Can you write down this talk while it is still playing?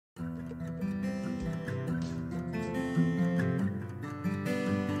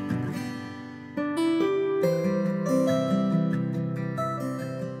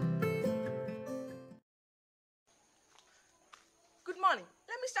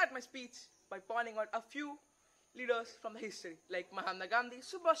start my speech by pointing out a few leaders from the history, like Mahatma Gandhi,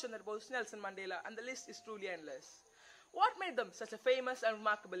 Subhash Chandra Bose, Nelson Mandela, and the list is truly endless. What made them such a famous and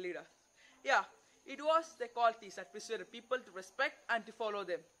remarkable leader? Yeah, it was their qualities that persuaded people to respect and to follow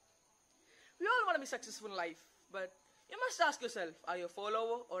them. We all want to be successful in life, but you must ask yourself, are you a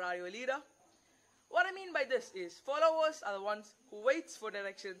follower or are you a leader? What I mean by this is, followers are the ones who waits for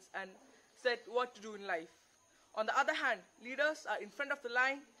directions and set what to do in life. On the other hand, leaders are in front of the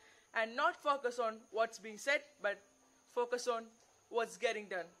line and not focus on what's being said, but focus on what's getting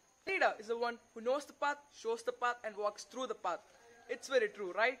done. Leader is the one who knows the path, shows the path, and walks through the path. It's very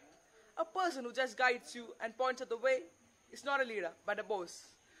true, right? A person who just guides you and points out the way is not a leader, but a boss.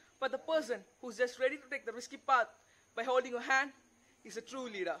 But the person who's just ready to take the risky path by holding your hand is a true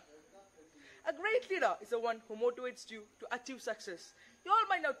leader. A great leader is the one who motivates you to achieve success. You all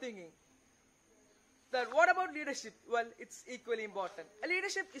might now thinking that what about leadership? Well, it's equally important. A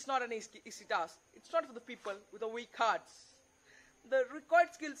leadership is not an easy task. It's not for the people with the weak hearts. The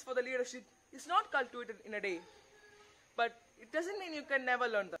required skills for the leadership is not cultivated in a day. But it doesn't mean you can never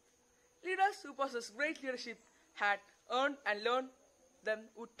learn them. Leaders who possess great leadership had earned and learned them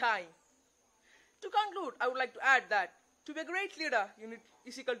with time. To conclude, I would like to add that to be a great leader,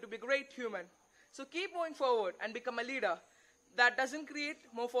 is equal to be a great human. So keep moving forward and become a leader that doesn't create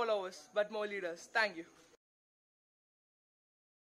more followers but more leaders. Thank you.